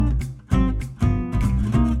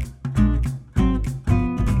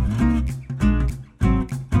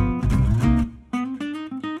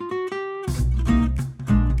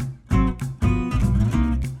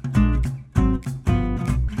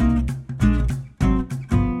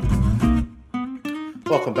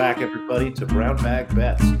Welcome back, everybody, to Brown Bag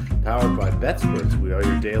Bets, powered by BetSperts. We are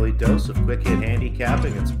your daily dose of quick hit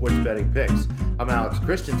handicapping and sports betting picks. I'm Alex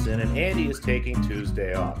Christensen, and Andy is taking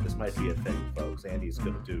Tuesday off. This might be a thing, folks. Andy's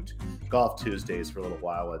going to do golf Tuesdays for a little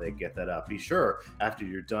while they get that up. Be sure, after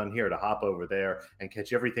you're done here, to hop over there and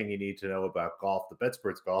catch everything you need to know about golf. The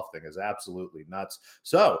BetSperts golf thing is absolutely nuts.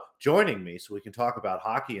 So, joining me so we can talk about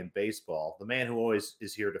hockey and baseball, the man who always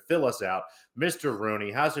is here to fill us out, Mr.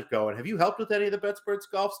 Rooney. How's it going? Have you helped with any of the BetSperts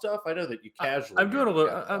golf stuff? I know that you casually. I'm doing a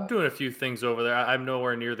little. I'm doing a few things over there. I'm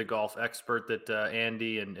nowhere near the golf expert that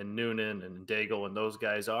Andy and Noonan and Daigle and those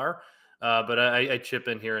guys are, but I chip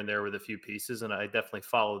in here and there with a few pieces, and I definitely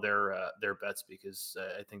follow their bets because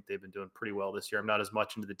I think they've been doing pretty well this year. I'm not as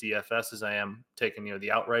much into the DFS as I am taking the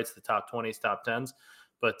outrights, the top 20s, top 10s.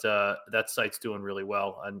 But that site's doing really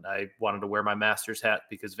well, and I wanted to wear my Masters hat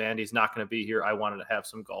because Vandy's not going to be here. I wanted to have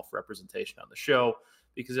some golf representation on the show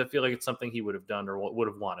because I feel like it's something he would have done or would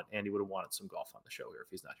have wanted. Andy would have wanted some golf on the show here if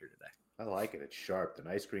he's not here today. I like it. It's sharp. The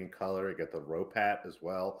nice green color. You got the rope hat as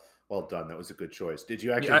well. Well done. That was a good choice. Did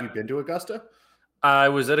you actually have you been to Augusta? I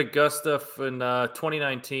was at Augusta in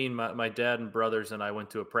 2019. My dad and brothers and I went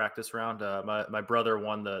to a practice round. My brother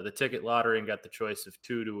won the ticket lottery and got the choice of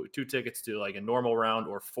two tickets to like a normal round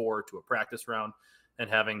or 4 to a practice round. And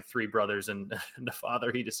having 3 brothers and a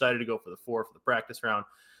father, he decided to go for the 4 for the practice round.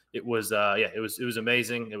 It was it was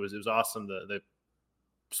amazing. It was awesome. They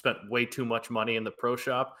spent way too much money in the pro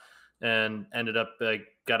shop and ended up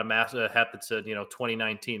got a hat that said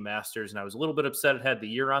 2019 Masters, and I was a little bit upset it had the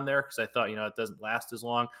year on there because I thought it doesn't last as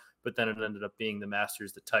long, but then it ended up being the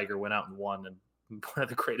Masters that Tiger went out and won, and one of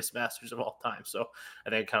the greatest Masters of all time. So I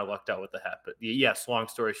think I kind of lucked out with the hat. But yes, long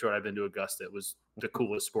story short, I've been to Augusta. It was the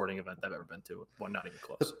coolest sporting event I've ever been to. One, not even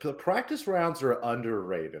close. The practice rounds are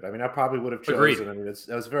underrated. I mean, I probably would have chosen. Agreed. I mean,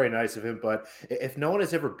 that was very nice of him. But if no one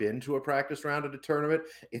has ever been to a practice round at a tournament,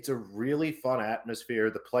 it's a really fun atmosphere.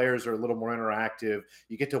 The players are a little more interactive.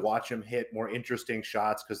 You get to watch them hit more interesting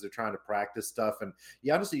shots because they're trying to practice stuff. And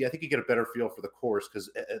honestly, I think you get a better feel for the course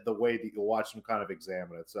because the way that you watch them kind of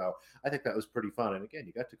examine it. So I think that was pretty fun. And again,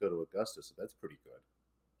 you got to go to Augusta, so that's pretty good.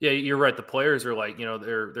 Yeah, you're right. The players are like,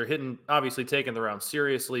 they're hitting, obviously taking the round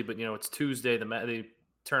seriously, but it's Tuesday. The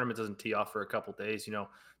tournament doesn't tee off for a couple days.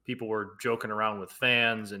 People were joking around with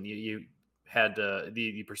fans, and you had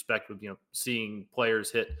the perspective, seeing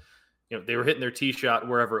players hit. They were hitting their tee shot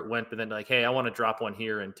wherever it went, but then like, hey, I want to drop one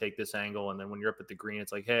here and take this angle. And then when you're up at the green,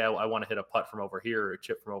 it's like, hey, I want to hit a putt from over here or a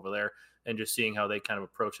chip from over there, and just seeing how they kind of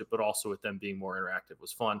approach it, but also with them being more interactive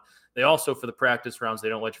was fun. They also, for the practice rounds, they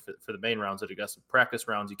don't let you for the main rounds at Augusta practice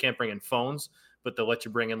rounds, you can't bring in phones, but they'll let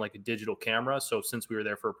you bring in like a digital camera. So since we were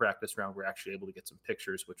there for a practice round, we're actually able to get some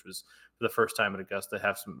pictures, which was for the first time at Augusta,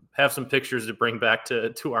 have some pictures to bring back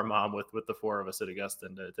to our mom with the 4 of us at Augusta,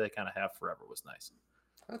 and to kind of have forever was nice.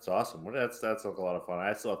 That's awesome. Well, that's a lot of fun.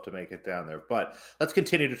 I still have to make it down there, but let's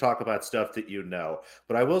continue to talk about stuff that you know.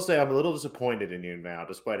 But I will say I'm a little disappointed in you now,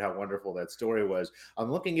 despite how wonderful that story was. I'm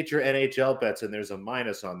looking at your NHL bets, and there's a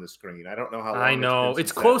minus on the screen. I don't know how long. I know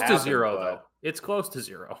it's close to zero, though. It's close to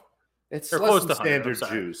zero. It's less than standard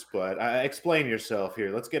juice. But explain yourself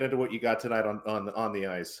here. Let's get into what you got tonight on the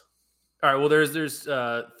ice. All right. Well, there's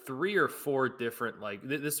 3 or 4 different, like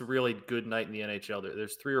this is a really good night in the NHL.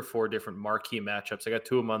 There's 3 or 4 different marquee matchups. I got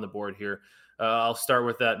 2 of them on the board here. I'll start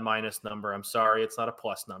with that minus number. I'm sorry, it's not a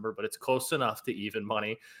plus number, but it's close enough to even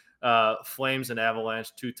money. Flames and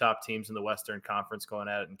Avalanche, 2 top teams in the Western Conference going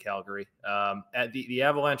at it in Calgary. The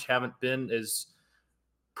Avalanche haven't been as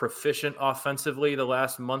proficient offensively the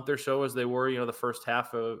last month or so as they were, the first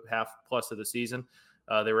half plus of the season.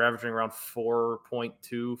 They were averaging around 4.2,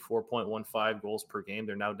 4.15 goals per game.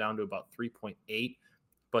 They're now down to about 3.8,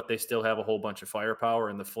 but they still have a whole bunch of firepower.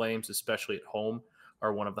 And the Flames, especially at home,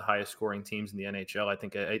 are one of the highest scoring teams in the NHL. I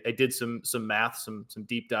think I did some math, some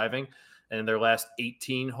deep diving, and in their last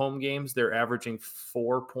 18 home games, they're averaging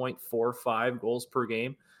 4.45 goals per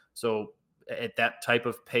game. So at that type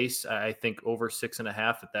of pace, I think over 6.5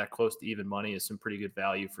 at that close to even money is some pretty good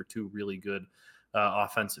value for 2 really good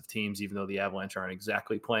offensive teams, even though the Avalanche aren't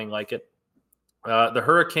exactly playing like it. The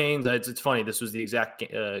Hurricanes, it's funny, this was the exact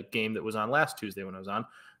game that was on last Tuesday when I was on.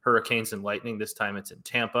 Hurricanes and Lightning. This time it's in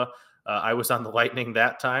Tampa. I was on the Lightning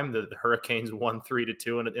that time. The Hurricanes won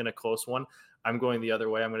 3-2 in a close one. I'm going the other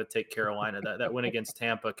way. I'm going to take Carolina. That win against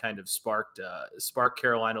Tampa kind of sparked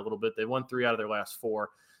Carolina a little bit. They won 3 out of their last 4.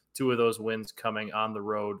 2 of those wins coming on the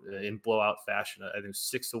road in blowout fashion. I think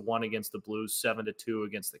 6-1 against the Blues, 7-2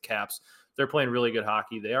 against the Caps. They're playing really good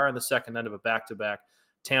hockey. They are in the second end of a back-to-back.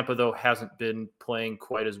 Tampa, though, hasn't been playing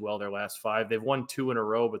quite as well their last 5. They've won 2 in a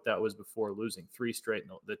row, but that was before losing 3 straight.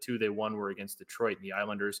 And the 2 they won were against Detroit and the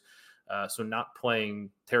Islanders. So not playing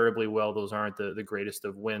terribly well. Those aren't the greatest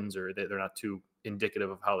of wins, or they're not too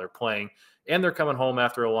indicative of how they're playing. And they're coming home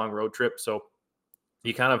after a long road trip. So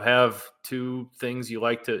you kind of have 2 things you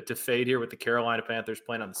like to fade here with the Carolina Panthers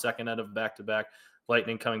playing on the second end of back-to-back,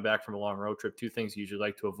 Lightning coming back from a long road trip. 2 things you usually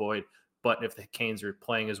like to avoid. But if the Canes are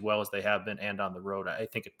playing as well as they have been and on the road, I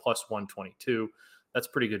think at plus 122, that's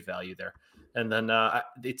pretty good value there. And then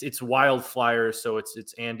it's Wild Flyers, so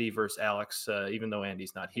it's Andy versus Alex, even though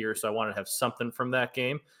Andy's not here. So I wanted to have something from that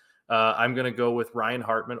game. I'm going to go with Ryan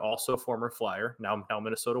Hartman, also former Flyer, now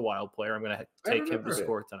Minnesota Wild player. I'm going to take him to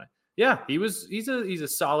score tonight. Yeah, he's a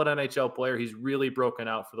solid NHL player. He's really broken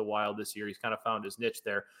out for the Wild this year. He's kind of found his niche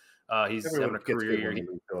there. He's having a career year in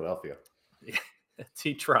Philadelphia.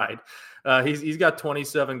 He tried. He's got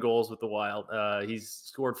 27 goals with the Wild. He's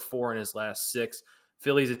scored 4 in his last 6.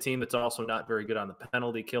 Philly's a team that's also not very good on the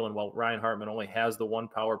penalty kill. And while Ryan Hartman only has the 1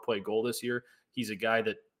 power play goal this year, he's a guy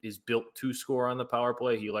that is built to score on the power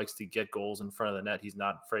play. He likes to get goals in front of the net. He's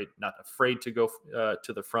not afraid to go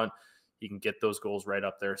to the front. He can get those goals right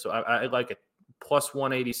up there. So I like it. Plus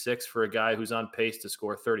 186 for a guy who's on pace to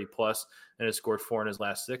score 30 plus and has scored 4 in his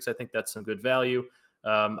last 6. I think that's some good value.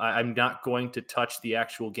 I'm not going to touch the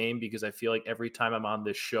actual game because I feel like every time I'm on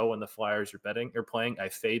this show and the Flyers are playing, I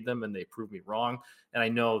fade them and they prove me wrong. And I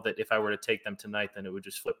know that if I were to take them tonight, then it would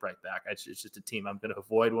just flip right back. It's just a team I'm going to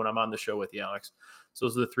avoid when I'm on the show with you, Alex. So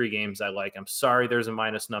those are the 3 games I like. I'm sorry there's a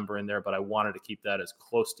minus number in there, but I wanted to keep that as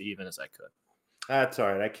close to even as I could. That's all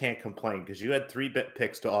right. I can't complain because you had 3 bet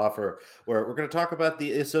picks to offer. We're going to talk about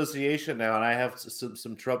the association now, and I have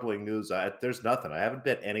some troubling news. There's nothing. I haven't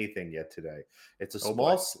bet anything yet today. It's a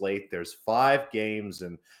small slate. There's 5 games,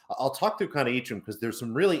 and I'll talk through kind of each of them because there's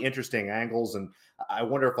some really interesting angles, and I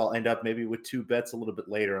wonder if I'll end up maybe with 2 bets a little bit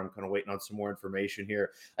later. I'm kind of waiting on some more information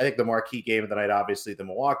here. I think the marquee game of the night, obviously, the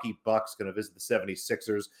Milwaukee Bucks going to visit the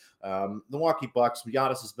 76ers. The Milwaukee Bucks,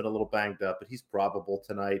 Giannis has been a little banged up, but he's probable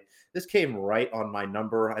tonight. This came right on my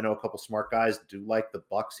number. I know a couple smart guys do like the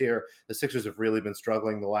Bucks here. The Sixers have really been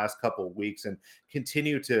struggling the last couple of weeks and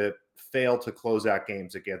continue to fail to close out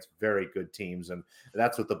games against very good teams, and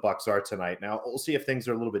that's what the Bucks are tonight. Now, we'll see if things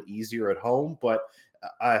are a little bit easier at home, but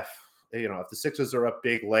if the Sixers are up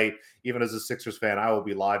big late, even as a Sixers fan, I will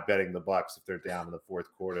be live betting the Bucks if they're down in the 4th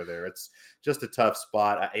quarter there. It's just a tough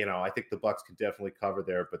spot. I think the Bucks can definitely cover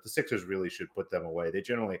there, but the Sixers really should put them away. They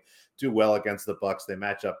generally do well against the Bucks. They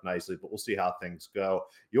match up nicely, but we'll see how things go.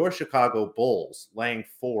 Your Chicago Bulls laying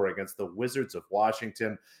 4 against the Wizards of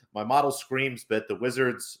Washington. My model screams bet the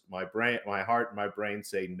Wizards. My heart and my brain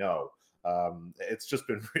say no. It's just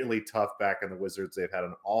been really tough back in the Wizards. They've had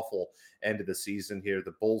an awful end of the season here.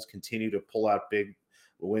 The Bulls continue to pull out big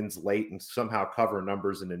wins late and somehow cover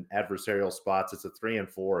numbers in adversarial spots. It's a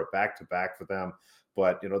 3-4, a back-to-back for them.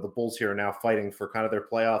 But, the Bulls here are now fighting for kind of their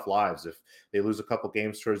playoff lives. If they lose a couple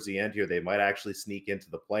games towards the end here, they might actually sneak into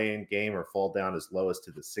the play-in game or fall down as low as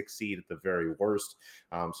to the 6th seed at the very worst.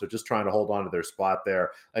 So just trying to hold on to their spot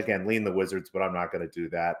there. Again, lean the Wizards, but I'm not going to do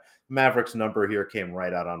that. Mavericks number here came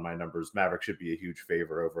right out on my numbers. Mavericks should be a huge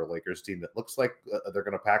favorite over a Lakers team that looks like they're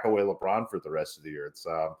going to pack away LeBron for the rest of the year. It's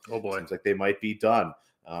seems like they might be done.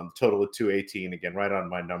 Total of 218, again, right on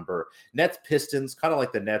my number. Nets Pistons, kind of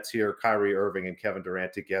like the Nets here. Kyrie Irving and Kevin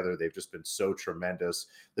Durant together, they've just been so tremendous.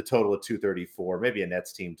 The total of 234, maybe a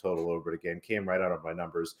Nets team total over it again, came right out on my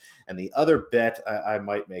numbers. And the other bet I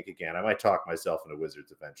might make again, I might talk myself into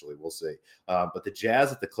Wizards eventually, we'll see. But the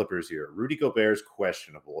Jazz at the Clippers here, Rudy Gobert is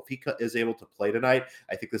questionable. If he is able to play tonight,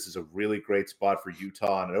 I think this is a really great spot for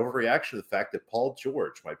Utah, and an overreaction to the fact that Paul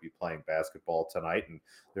George might be playing basketball tonight, and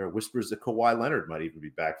there are whispers that Kawhi Leonard might even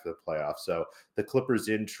be back for the playoffs. So the Clippers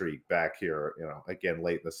intrigue back here, again,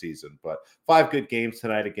 late in the season. But 5 good games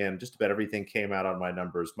tonight. Again, just about everything came out on my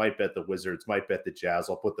numbers. Might bet the Wizards, might bet the Jazz.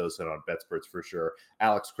 I'll put those in on BetSperts for sure.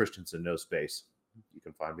 Alex Christensen, no space. You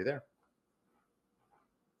can find me there.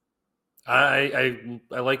 I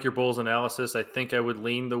like your Bulls analysis. I think I would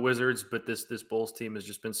lean the Wizards, but this Bulls team has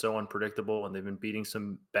just been so unpredictable, and they've been beating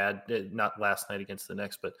some bad, not last night against the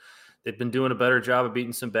Knicks, but they've been doing a better job of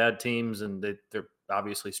beating some bad teams, and they're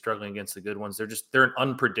obviously struggling against the good ones. They're an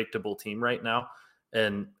unpredictable team right now,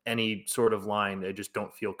 and any sort of line, I just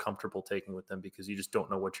don't feel comfortable taking with them because you just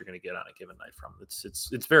don't know what you're going to get on a given night from.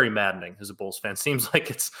 It's very maddening as a Bulls fan. Seems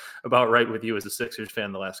like it's about right with you as a Sixers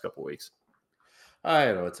fan the last couple of weeks.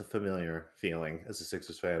 I know it's a familiar feeling as a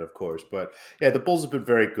Sixers fan, of course, but yeah, the Bulls have been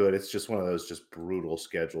very good. It's just one of those just brutal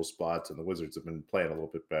schedule spots, and the Wizards have been playing a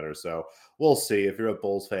little bit better. So we'll see. If you're a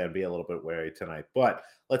Bulls fan, be a little bit wary tonight. But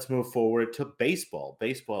let's move forward to baseball.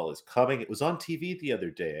 Baseball is coming. It was on TV the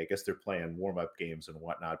other day. I guess they're playing warm up games and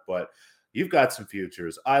whatnot. But you've got some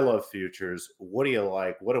futures. I love futures. What do you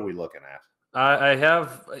like? What are we looking at? I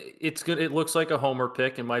have it's good. It looks like a homer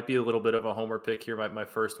pick. It might be a little bit of a homer pick here, my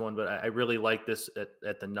first one, but I really like this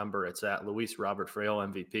at the number it's at. Luis Robert Frale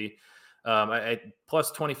MVP. I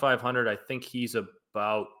plus 2,500. I think he's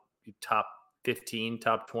about top 15,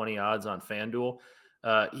 top 20 odds on FanDuel.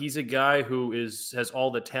 He's a guy who has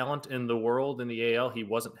all the talent in the world in the AL. He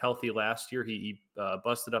wasn't healthy last year. He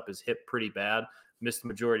busted up his hip pretty bad, missed the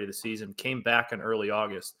majority of the season, came back in early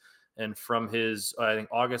August. And from his, I think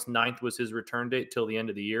August 9th was his return date till the end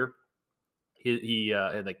of the year. He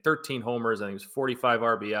had like 13 homers. I think it was 45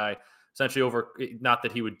 RBI. Essentially over, not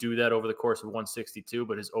that he would do that over the course of 162,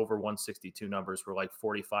 but his over 162 numbers were like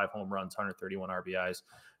 45 home runs, 131 RBIs.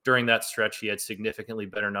 During that stretch, he had significantly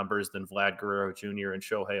better numbers than Vlad Guerrero Jr. and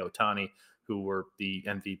Shohei Ohtani, who were the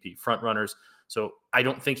MVP frontrunners. So I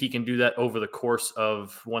don't think he can do that over the course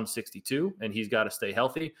of 162, and he's got to stay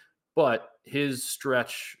healthy. But his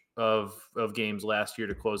stretch of games last year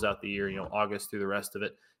to close out the year, August through the rest of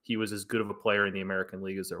it, he was as good of a player in the American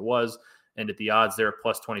League as there was. And at the odds there,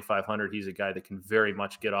 plus 2,500, he's a guy that can very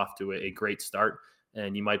much get off to a great start.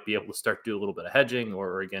 And you might be able to start to do a little bit of hedging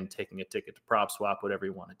or again, taking a ticket to prop swap, whatever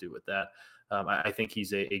you want to do with that. I think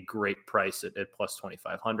he's a great price at plus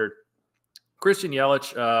 2,500. Christian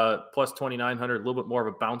Yelich, plus 2,900, a little bit more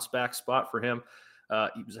of a bounce back spot for him.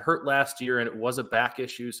 He was hurt last year, and it was a back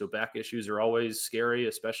issue. So back issues are always scary,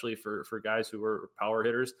 especially for guys who are power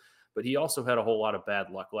hitters. But he also had a whole lot of bad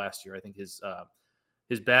luck last year. I think his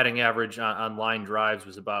batting average on line drives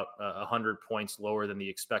was about 100 points lower than the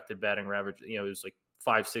expected batting average. It was like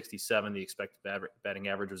 567. The expected batting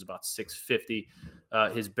average was about 650.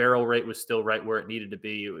 His barrel rate was still right where it needed to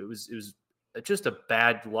be. It was just a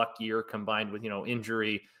bad luck year combined with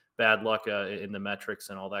injury, bad luck in the metrics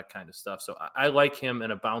and all that kind of stuff. So I like him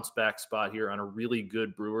in a bounce back spot here on a really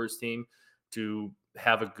good Brewers team to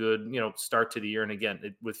have a good, start to the year. And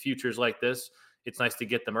again, with futures like this, it's nice to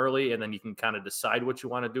get them early and then you can kind of decide what you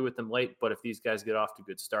want to do with them late. But if these guys get off to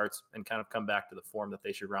good starts and kind of come back to the form that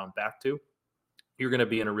they should round back to, you're going to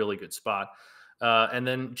be in a really good spot. And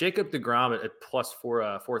then Jacob deGrom at plus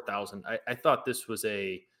 4,000. I thought this was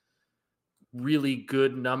a really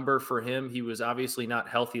good number for him. He was obviously not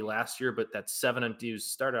healthy last year, but he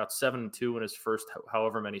started out 7-2 in his first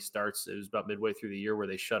however many starts. It was about midway through the year where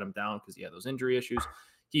they shut him down because he had those injury issues.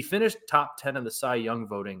 He finished top 10 in the Cy Young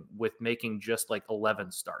voting with making just like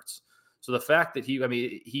 11 starts. So the fact that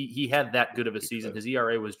he had that good of a season, his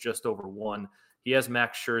ERA was just over 1. He has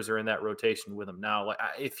Max Scherzer in that rotation with him now. Like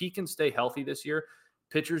if he can stay healthy this year,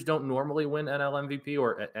 pitchers don't normally win NL MVP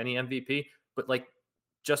or any MVP, but like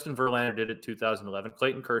Justin Verlander did it in 2011.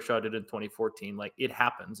 Clayton Kershaw did it in 2014. Like it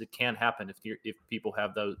happens. It can happen if people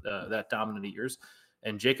have those that dominant years.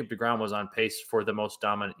 And Jacob deGrom was on pace for the most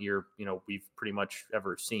dominant year we've pretty much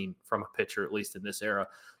ever seen from a pitcher, at least in this era.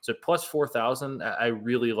 So plus 4,000, I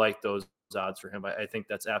really like those odds for him. I think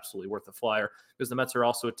that's absolutely worth a flyer because the Mets are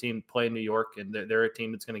also a team play in New York, and they're a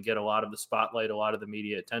team that's going to get a lot of the spotlight, a lot of the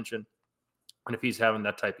media attention. And if he's having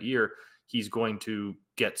that type of year, he's going to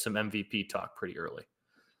get some MVP talk pretty early.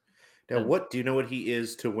 Now, do you know what he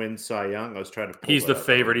is to win Cy Young? I was trying to. He's the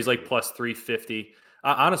favorite. He's like plus 350.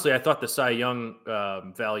 Honestly, I thought the Cy Young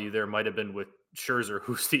value there might have been with Scherzer,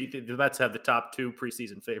 who's the Mets have the top 2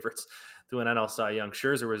 preseason favorites to an NL Cy Young.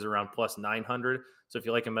 Scherzer was around plus 900. So if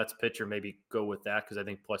you like a Mets pitcher, maybe go with that because I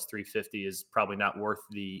think plus 350 is probably not worth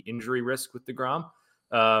the injury risk with deGrom.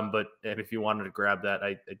 But if you wanted to grab that,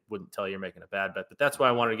 I wouldn't tell you you're making a bad bet. But that's why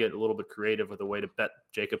I wanted to get a little bit creative with a way to bet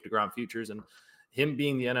Jacob deGrom futures. And him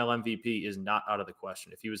being the NL MVP is not out of the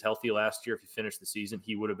question. If he was healthy last year, if he finished the season,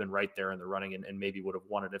 he would have been right there in the running and maybe would have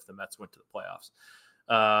won it if the Mets went to the playoffs.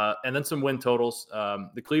 And then some win totals.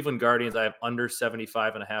 The Cleveland Guardians, I have under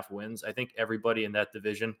 75.5 wins. I think everybody in that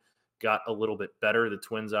division got a little bit better. The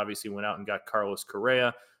Twins obviously went out and got Carlos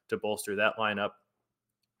Correa to bolster that lineup.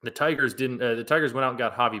 The Tigers didn't. The Tigers went out and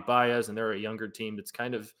got Javi Baez, and they're a younger team that's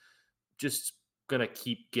kind of just going to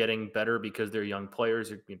keep getting better because their young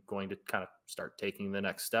players are going to kind of start taking the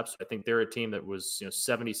next steps. I think they're a team that was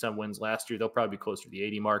 70 some wins last year. They'll probably be closer to the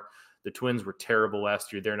 80 mark. The Twins were terrible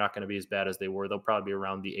last year. They're not going to be as bad as they were. They'll probably be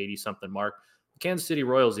around the 80 something mark. The Kansas City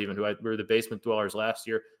Royals, even who were the basement dwellers last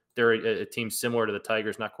year, they're a team similar to the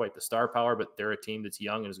Tigers, not quite the star power, but they're a team that's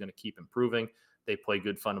young and is going to keep improving. They play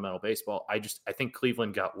good fundamental baseball. I think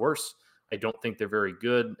Cleveland got worse. I don't think they're very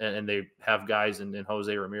good, and they have guys in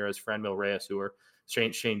Jose Ramirez, Franmil Reyes, who are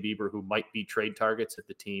Shane Bieber, who might be trade targets if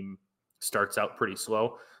the team starts out pretty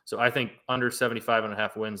slow. So I think under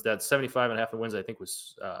 75.5 wins, that 75.5 wins, I think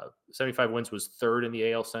was 75 wins was third in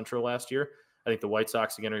the AL Central last year. I think the White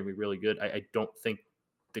Sox, again, are going to be really good. I don't think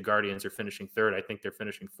the Guardians are finishing third. I think they're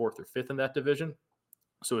finishing fourth or fifth in that division.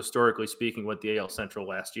 So historically speaking, with the AL Central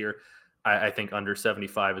last year, I think under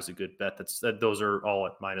 75 is a good bet. Those are all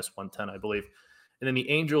at minus 110, I believe. And then the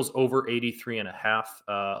Angels over 83.5.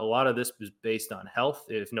 A lot of this is based on health.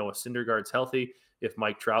 If Noah Syndergaard's healthy, if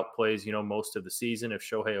Mike Trout plays, most of the season, if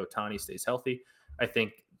Shohei Ohtani stays healthy, I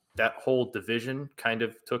think that whole division kind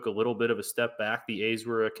of took a little bit of a step back. The A's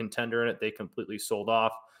were a contender in it. They completely sold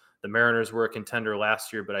off. The Mariners were a contender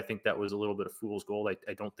last year, but I think that was a little bit of fool's gold.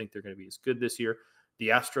 I don't think they're going to be as good this year. The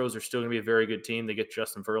Astros are still going to be a very good team. They get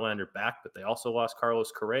Justin Verlander back, but they also lost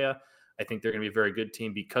Carlos Correa. I think they're going to be a very good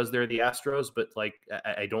team because they're the Astros, but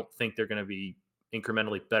I don't think they're going to be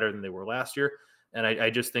incrementally better than they were last year. And I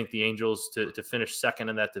just think the Angels to finish second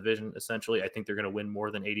in that division, essentially, I think they're going to win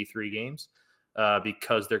more than 83 games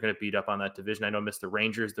because they're going to beat up on that division. I know I missed the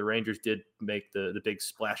Rangers. The Rangers did make the big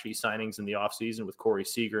splashy signings in the offseason with Corey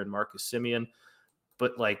Seager and Marcus Semien,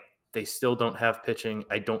 but they still don't have pitching.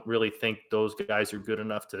 I don't really think those guys are good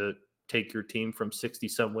enough to take your team from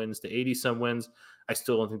 60-some wins to 80-some wins. I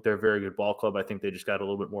still don't think they're a very good ball club. I think they just got a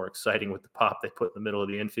little bit more exciting with the pop they put in the middle of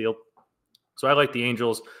the infield. So I like the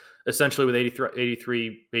Angels essentially with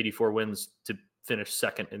 83, 84 wins to finish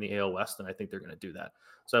second in the AL West, and I think they're going to do that.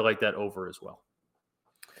 So I like that over as well.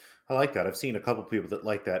 I like that. I've seen a couple people that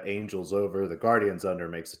like that Angels over. The Guardians under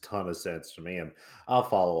makes a ton of sense to me, and I'll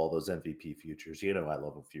follow all those MVP futures. I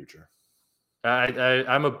love a future.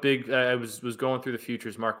 I'm a big. I was going through the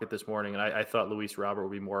futures market this morning, and I thought Luis Robert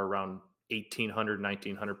would be more around 1,800,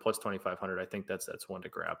 1,900 plus 2,500. I think that's one to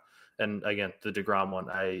grab. And again, the DeGrom one,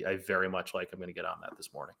 I very much like. I'm going to get on that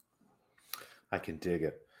this morning. I can dig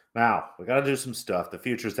it. Now we got to do some stuff. The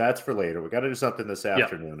futures, that's for later. We got to do something this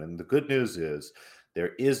afternoon. And the good news is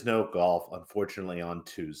there is no golf, unfortunately, on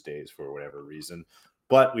Tuesdays for whatever reason.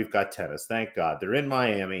 But we've got tennis. Thank God. They're in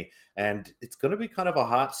Miami, and it's going to be kind of a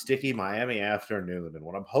hot, sticky Miami afternoon. And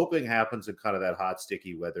what I'm hoping happens in kind of that hot,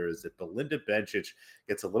 sticky weather is that Belinda Bencic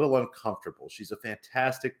gets a little uncomfortable. She's a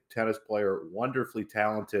fantastic tennis player, wonderfully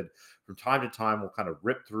talented. From time to time, will kind of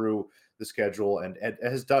rip through the schedule and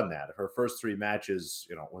has done that. Her first three matches,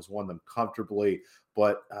 was won them comfortably.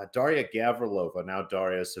 But Daria Gavrilova, now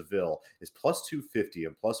Daria Seville, is plus 250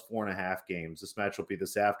 and plus 4.5 games. This match will be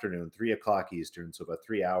this afternoon, 3 o'clock Eastern, so about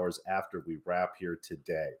 3 hours after we wrap here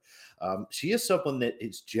today. She is someone that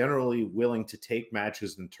is generally willing to take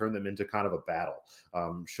matches and turn them into kind of a battle.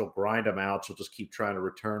 She'll grind them out. She'll just keep trying to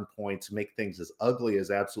return points, make things as ugly as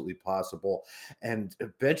absolutely possible. And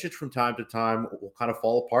Bencic from time to time will kind of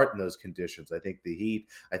fall apart in those conditions. I think the heat,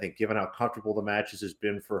 given how comfortable the matches has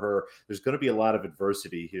been for her, there's going to be a lot of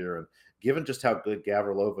adversity here. And given just how good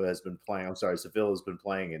Gavrilova has been playing, Seville has been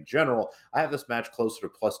playing in general, I have this match closer to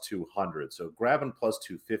plus 200. So grabbing plus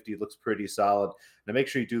 250 looks pretty solid. Now make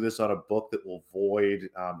sure you do this on a book that will void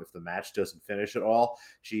if the match doesn't finish at all.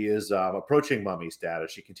 She is approaching mummy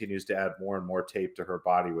status. She continues to add more and more tape to her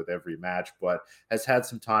body with every match, but has had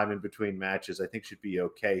some time in between matches. I think she'd be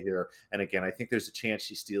okay here. And again, I think there's a chance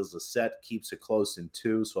she steals the set, keeps it close in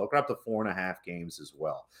 2. So I'll grab the 4.5 games as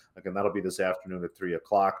well. Again, that'll be this afternoon at 3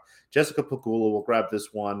 o'clock. Jessica Pegula will grab this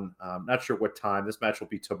one. Not sure what time. This match will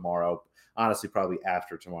be tomorrow. Honestly, probably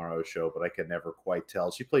after tomorrow's show, but I can never quite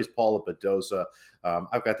tell. She plays Paula Badosa.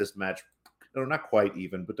 I've got this match, not quite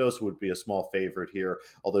even. Badosa would be a small favorite here,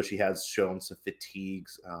 although she has shown some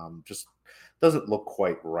fatigues. Just doesn't look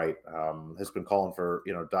quite right. Has been calling for,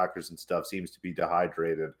 doctors and stuff, seems to be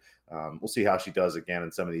dehydrated. We'll see how she does again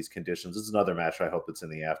in some of these conditions. It's another match. I hope it's in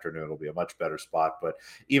the afternoon. It'll be a much better spot. But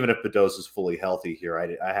even if Badosa is fully healthy here,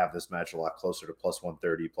 I have this match a lot closer to plus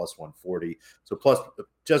 130, plus 140. So plus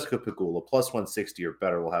Jessica Pegula, plus 160 or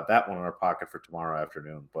better. We'll have that one in our pocket for tomorrow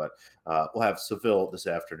afternoon. But we'll have Seville this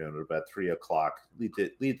afternoon at about 3 o'clock.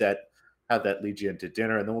 Have that lead you into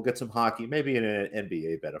dinner, and then we'll get some hockey, maybe in an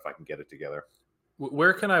NBA bet if I can get it together.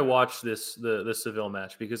 Where can I watch the Seville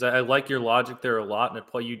match? Because I like your logic there a lot,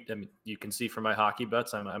 and you can see from my hockey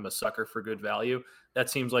bets, I'm a sucker for good value. That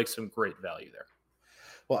seems like some great value there.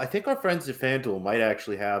 Well, I think our friends at FanDuel might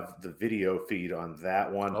actually have the video feed on that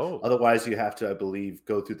one. Oh. Otherwise, you have to, I believe,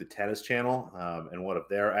 go through the Tennis Channel and one of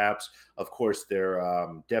their apps. Of course, there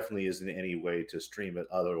definitely isn't any way to stream it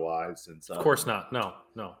otherwise. Of course not. No.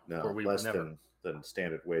 Less than than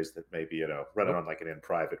standard ways that maybe, run it on like an in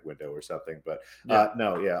private window or something. But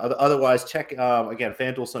Yeah. Otherwise, check again.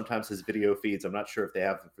 FanDuel sometimes has video feeds. I'm not sure if they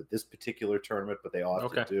have them for this particular tournament, but they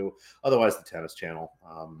often do. Otherwise, the Tennis Channel.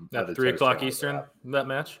 At 3:00 Eastern, that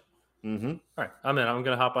match. Mm-hmm. All right, I'm in. I'm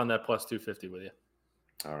going to hop on that plus 250 with you.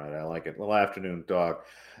 All right, I like it. Little afternoon dog.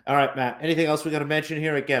 All right, Matt, anything else we got to mention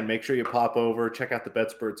here? Again, make sure you pop over, check out the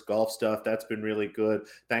BetSperts golf stuff. That's been really good.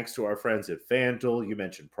 Thanks to our friends at FanDuel. You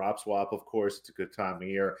mentioned PropSwap, of course. It's a good time of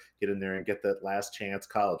year. Get in there and get that last chance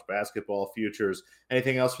college basketball futures.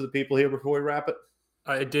 Anything else for the people here before we wrap it?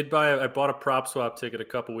 I bought a PropSwap ticket a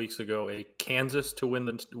couple weeks ago, a Kansas to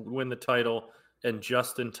win the title and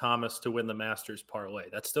Justin Thomas to win the Masters parlay.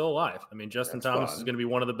 That's still alive. I mean, Justin Thomas is going to be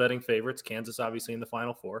one of the betting favorites. Kansas obviously in the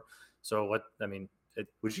Final Four. So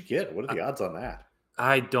what'd you get? What are the odds on that?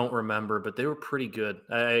 I don't remember, but they were pretty good.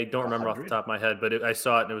 I don't remember off the top of my head, but I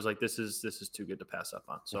saw it and it was like, this is too good to pass up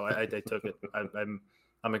on. So I took it.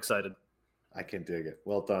 I'm excited. I can dig it.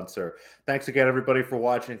 Well done, sir. Thanks again, everybody, for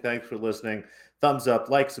watching. Thanks for listening. Thumbs up,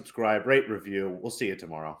 like, subscribe, rate, review. We'll see you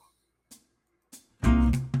tomorrow.